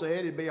 Paul said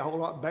it'd be a whole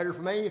lot better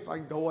for me if I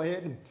could go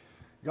ahead and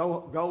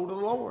go to the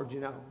Lord, you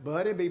know.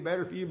 But it'd be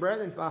better for you,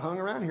 brethren, if I hung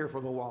around here for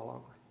a little while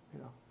longer, you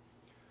know.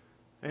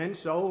 And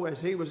so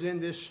as he was in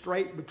this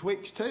strait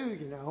betwixt two,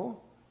 you know,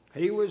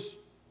 he was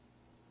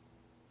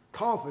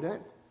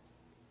confident,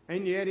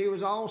 and yet he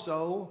was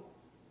also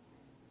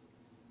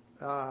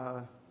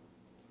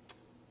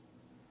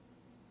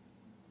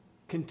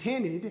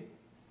contented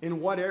in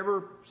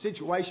whatever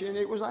situation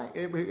it was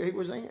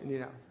in, you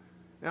know.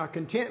 Now,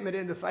 contentment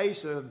in the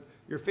face of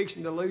you're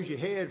fixing to lose your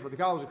head for the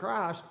cause of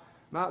Christ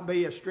might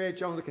be a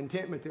stretch on the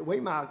contentment that we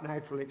might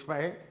naturally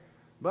expect,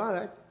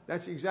 but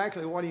that's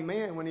exactly what he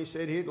meant when he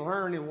said he'd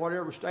learn in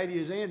whatever state he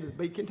is in to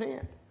be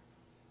content.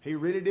 He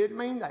really did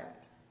mean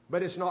that.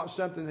 But it's not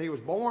something that he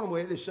was born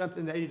with. It's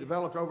something that he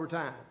developed over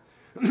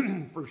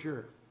time, for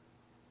sure.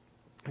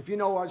 If you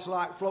know what it's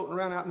like floating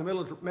around out in the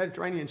middle of the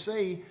Mediterranean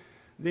Sea,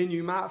 then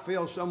you might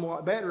feel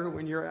somewhat better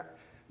when you're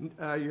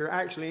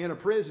actually in a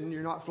prison.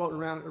 You're not floating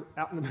around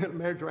out in the middle of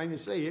the Mediterranean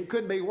Sea. It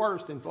could be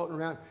worse than floating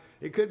around.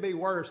 It could be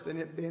worse than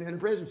it being in a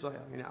prison cell,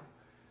 you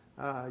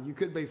know. You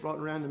could be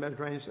floating around the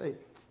Mediterranean Sea.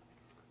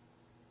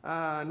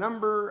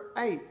 Number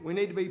 8, we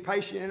need to be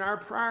patient in our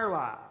prayer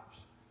lives.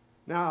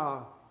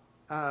 Now,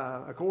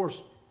 of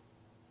course,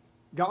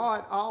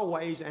 God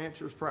always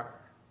answers prayer.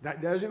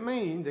 That doesn't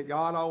mean that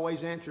God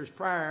always answers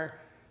prayer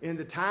in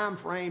the time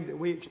frame that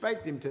we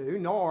expect him to,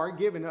 nor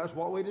giving us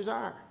what we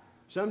desire.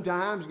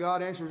 Sometimes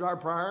God answers our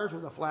prayers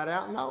with a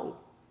flat-out no.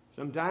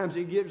 Sometimes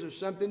he gives us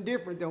something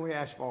different than we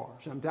ask for.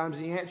 Sometimes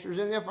he answers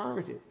in the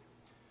affirmative.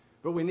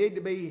 But we need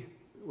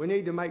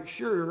to make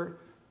sure,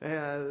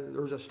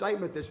 there's a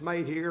statement that's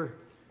made here.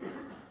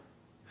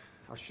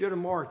 I should have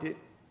marked it.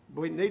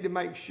 We need to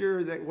make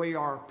sure that we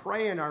are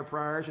praying our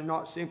prayers and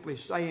not simply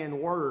saying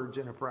words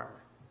in a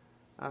prayer.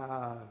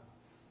 Well,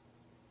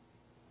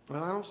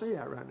 I don't see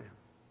that right now.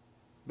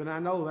 But I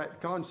know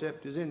that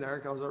concept is in there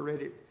because I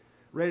read it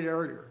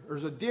earlier.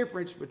 There's a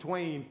difference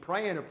between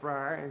praying a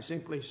prayer and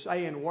simply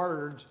saying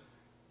words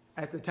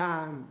at the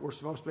time we're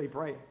supposed to be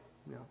praying.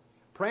 You know,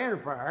 praying a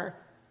prayer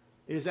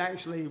is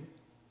actually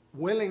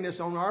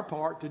willingness on our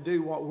part to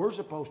do what we're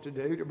supposed to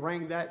do to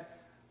bring that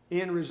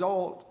end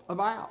result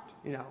about.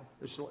 You know,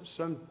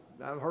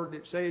 I've heard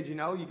it said, you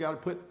know, you got to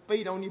put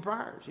feet on your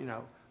prayers. You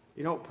know,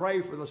 you don't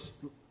pray for the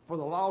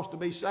lost to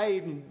be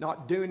saved and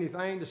not do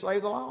anything to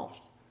save the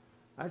lost.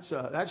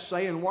 That's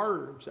saying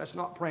words. That's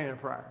not praying a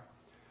prayer.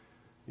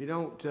 You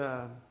don't.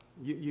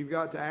 You've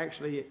got to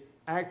actually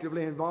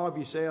actively involve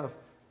yourself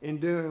in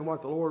doing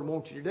what the Lord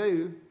wants you to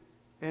do,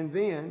 and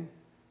then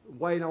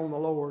wait on the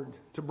Lord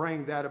to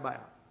bring that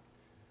about.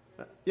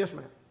 Yes,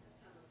 ma'am.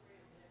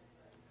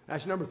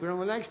 That's number 3 on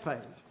the next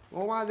page.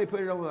 Well, why did they put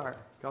it over there?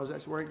 Because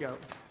that's where it goes.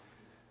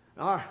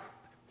 All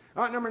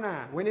right, number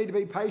 9. We need to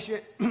be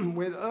patient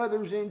with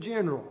others in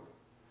general.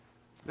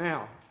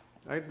 Now,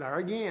 there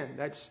again,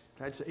 that's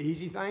an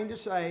easy thing to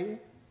say,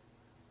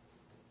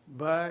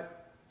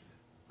 but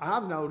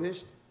I've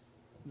noticed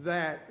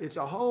that it's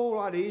a whole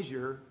lot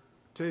easier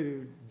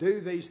to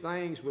do these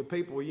things with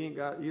people you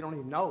don't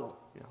even know.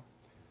 You know,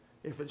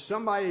 if it's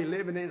somebody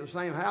living in the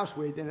same house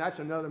with you, then that's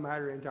another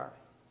matter entirely.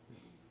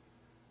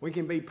 We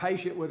can be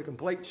patient with a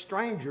complete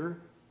stranger,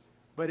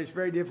 but it's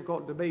very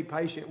difficult to be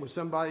patient with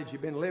somebody that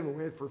you've been living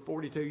with for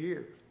 42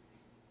 years,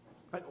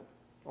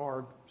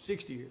 or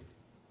 60 years,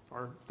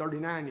 or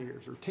 39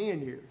 years, or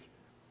 10 years.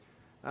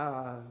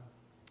 And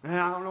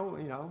I don't know,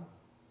 you know,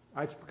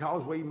 that's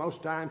because we most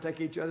of the time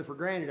take each other for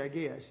granted, I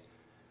guess,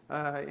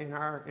 in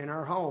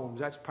our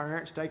homes. That's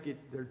parents take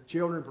their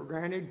children for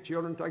granted,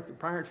 children take their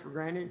parents for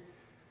granted,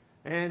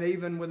 and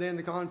even within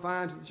the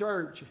confines of the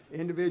church,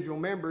 individual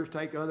members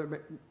take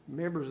other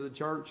members of the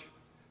church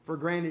for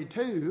granted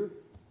too,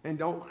 and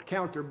don't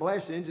count their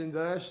blessings, and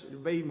thus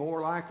be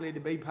more likely to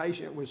be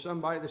patient with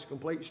somebody that's a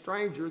complete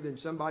stranger than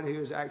somebody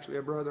who is actually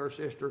a brother or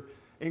sister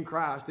in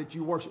Christ that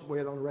you worship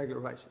with on a regular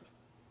basis.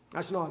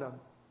 That's not a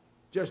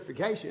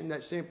justification,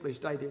 that's simply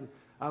stating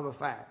of a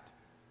fact.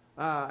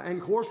 And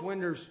of course, when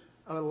there's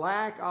a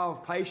lack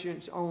of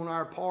patience on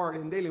our part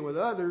in dealing with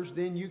others,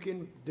 then you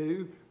can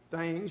do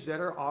things that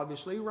are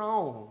obviously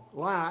wrong,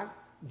 like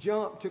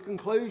jump to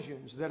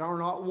conclusions that are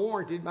not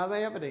warranted by the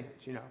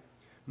evidence, you know.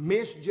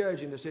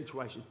 Misjudging the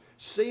situation,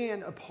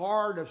 seeing a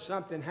part of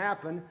something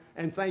happen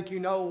and think you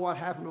know what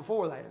happened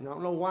before that. And I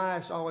don't know why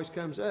this always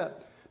comes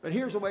up, but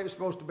here's the way it's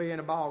supposed to be in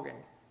a ball game.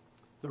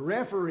 The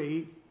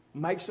referee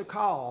makes a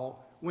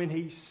call when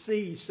he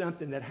sees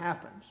something that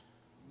happens.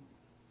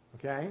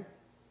 Okay?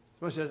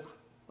 Someone says,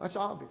 that's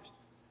obvious.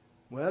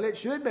 Well, it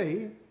should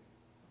be.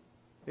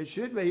 It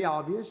should be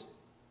obvious.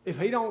 If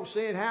he don't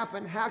see it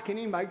happen, how can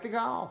he make the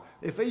call?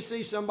 If he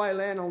sees somebody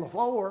laying on the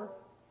floor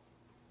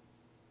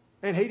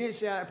and he didn't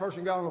see how that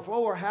person got on the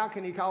floor, how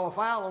can he call a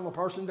foul on the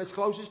person that's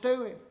closest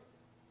to him?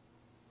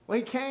 Well,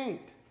 he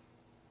can't.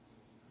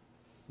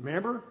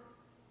 Remember,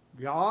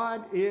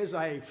 God is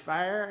a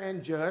fair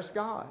and just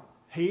God.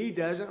 He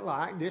doesn't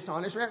like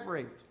dishonest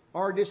referees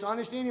or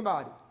dishonest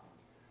anybody.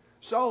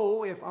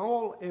 So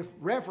if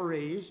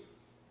referees,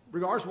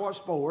 regardless of what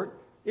sport,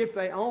 if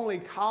they only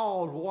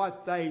called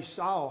what they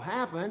saw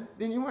happen,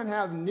 then you wouldn't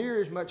have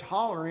near as much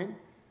hollering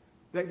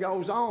that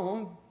goes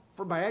on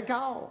for bad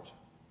calls.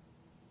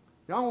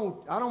 I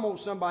don't want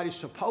somebody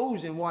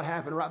supposing what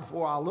happened right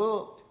before I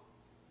looked.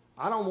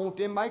 I don't want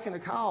them making a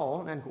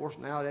call. And of course,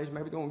 nowadays,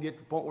 maybe they're going to get to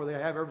the point where they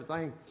have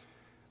everything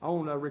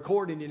on a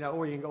recording, you know,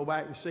 where you can go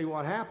back and see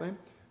what happened.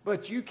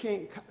 But you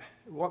can't,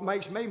 what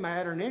makes me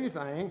madder than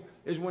anything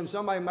is when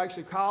somebody makes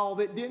a call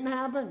that didn't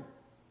happen.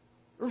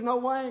 There's no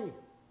way.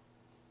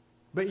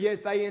 But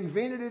yet they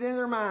invented it in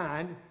their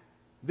mind.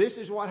 This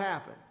is what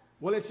happened.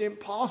 Well, it's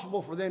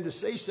impossible for them to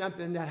see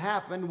something that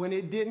happened when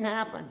it didn't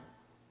happen.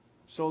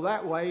 So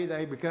that way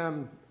they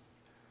become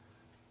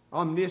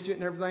omniscient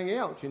and everything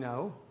else, you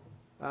know,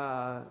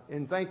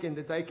 in thinking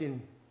that they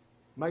can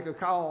make a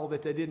call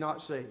that they did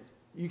not see.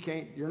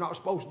 You're not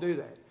supposed to do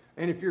that.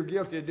 And if you're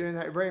guilty of doing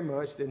that very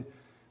much,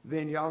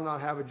 then y'all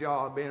not have a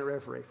job being a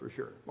referee for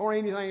sure. Or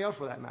anything else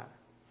for that matter,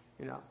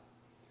 you know.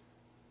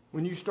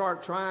 When you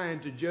start trying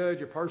to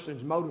judge a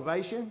person's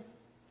motivation,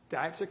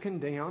 that's a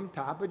condemned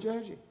type of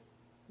judging.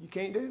 You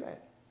can't do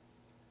that.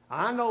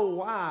 I know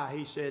why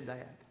he said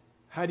that.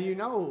 How do you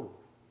know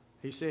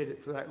he said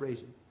it for that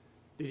reason?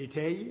 Did he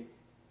tell you?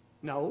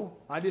 No,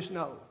 I just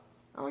know.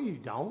 No, you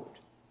don't.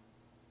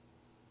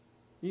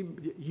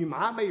 You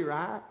might be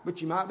right, but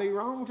you might be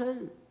wrong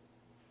too.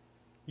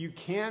 You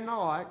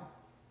cannot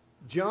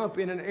jump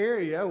in an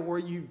area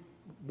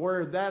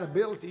where that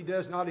ability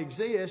does not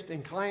exist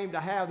and claim to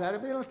have that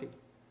ability.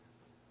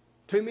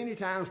 Too many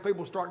times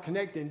people start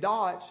connecting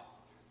dots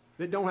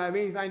that don't have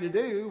anything to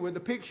do with the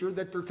picture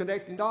that they're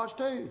connecting dots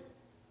to.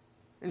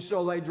 And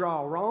so they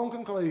draw wrong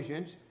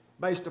conclusions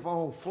based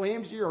upon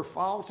flimsy or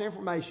false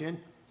information,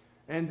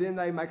 and then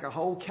they make a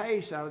whole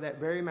case out of that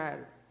very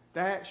matter.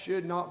 That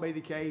should not be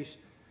the case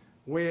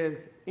with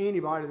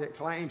anybody that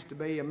claims to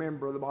be a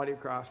member of the body of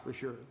Christ for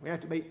sure. We have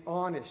to be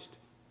honest,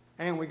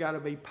 and we got to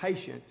be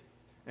patient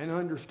and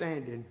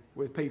understanding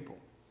with people.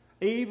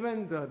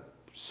 Even the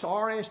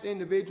sorriest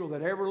individual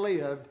that ever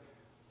lived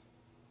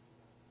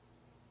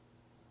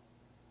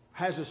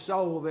has a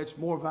soul that's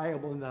more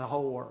valuable than the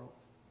whole world,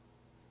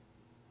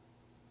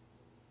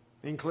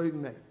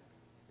 including me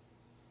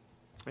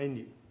and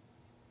you.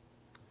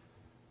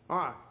 All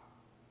right.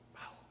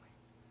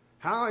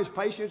 How is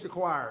patience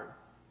acquired?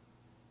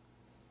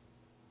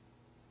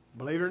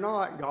 Believe it or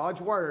not,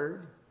 God's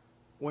Word,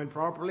 when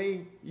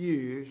properly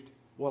used,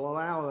 will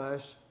allow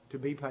us to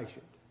be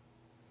patient.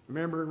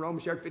 Remember in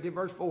Romans chapter 15,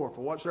 verse 4,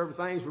 for whatsoever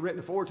things were written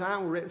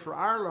aforetime were written for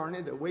our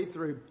learning, that we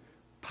through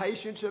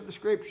patience of the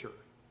Scripture,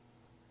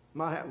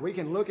 we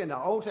can look into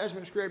Old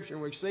Testament Scripture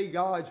and we see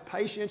God's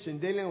patience in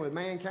dealing with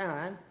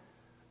mankind,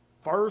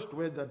 first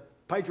with the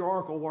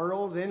patriarchal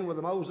world, then with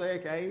the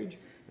Mosaic age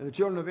and the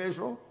children of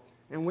Israel.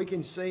 And we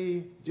can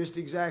see just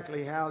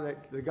exactly how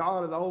that the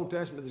God of the Old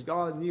Testament is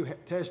God of the New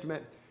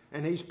Testament,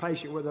 and He's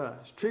patient with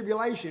us.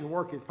 Tribulation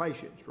worketh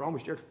patience.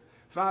 Romans chapter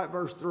 5,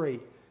 verse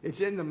 3.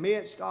 It's in the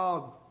midst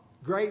of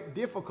great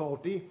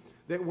difficulty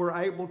that we're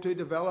able to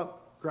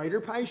develop greater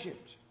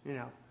patience. You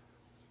know,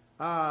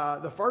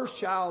 the first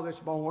child that's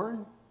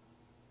born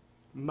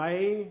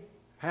may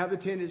have the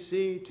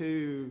tendency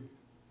to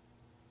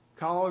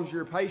cause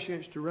your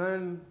patience to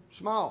run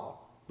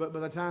small, but by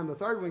the time the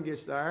third one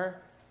gets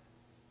there,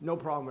 no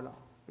problem at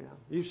all. You know,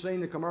 you've seen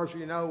the commercial,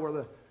 you know,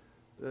 where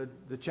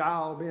the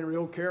child being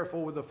real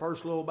careful with the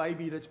first little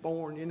baby that's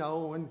born, you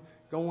know, and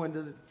going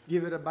to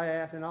give it a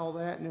bath and all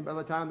that. And then by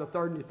the time the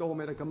third one, you throw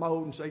them in a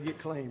commode and say, get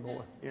clean,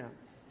 boy. Yeah.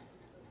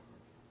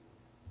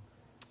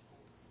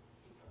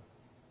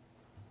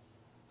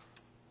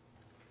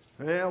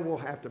 Well, we'll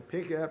have to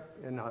pick up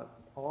in an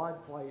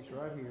odd place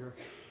right here.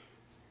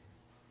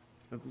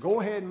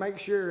 Go ahead and make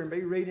sure and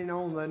be reading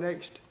on the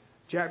next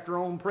chapter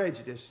on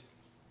prejudice,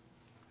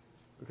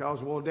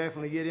 because we'll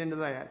definitely get into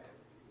that.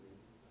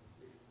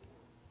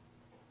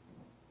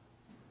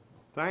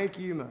 Thank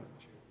you much.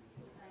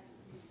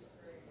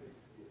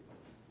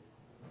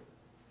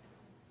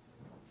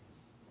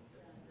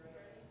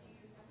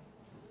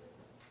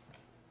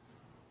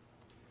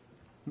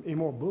 Any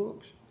more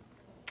books?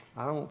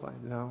 I don't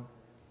think, no.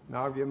 No,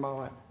 I'll give them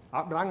all that.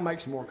 But I can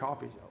make some more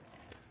copies,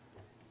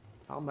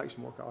 though. I'll make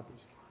some more copies.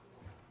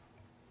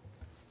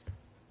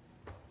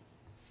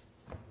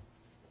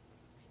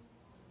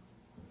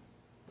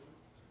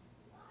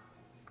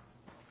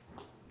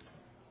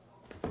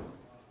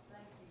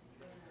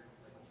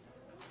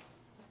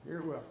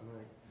 You're welcome,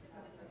 man.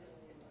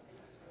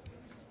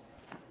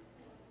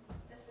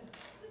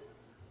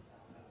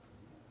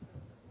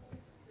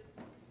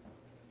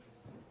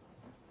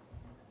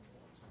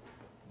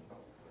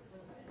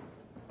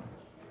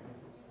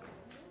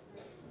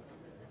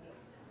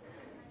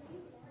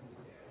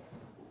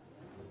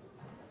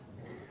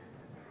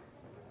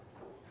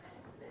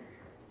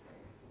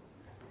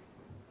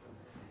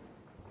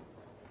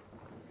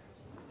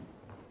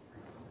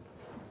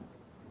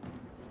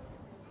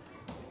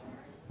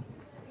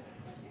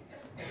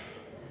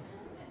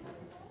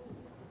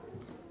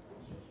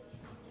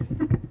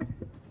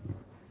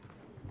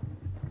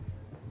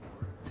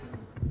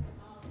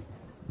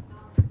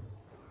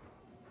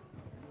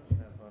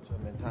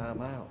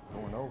 time out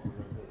going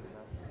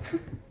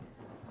over.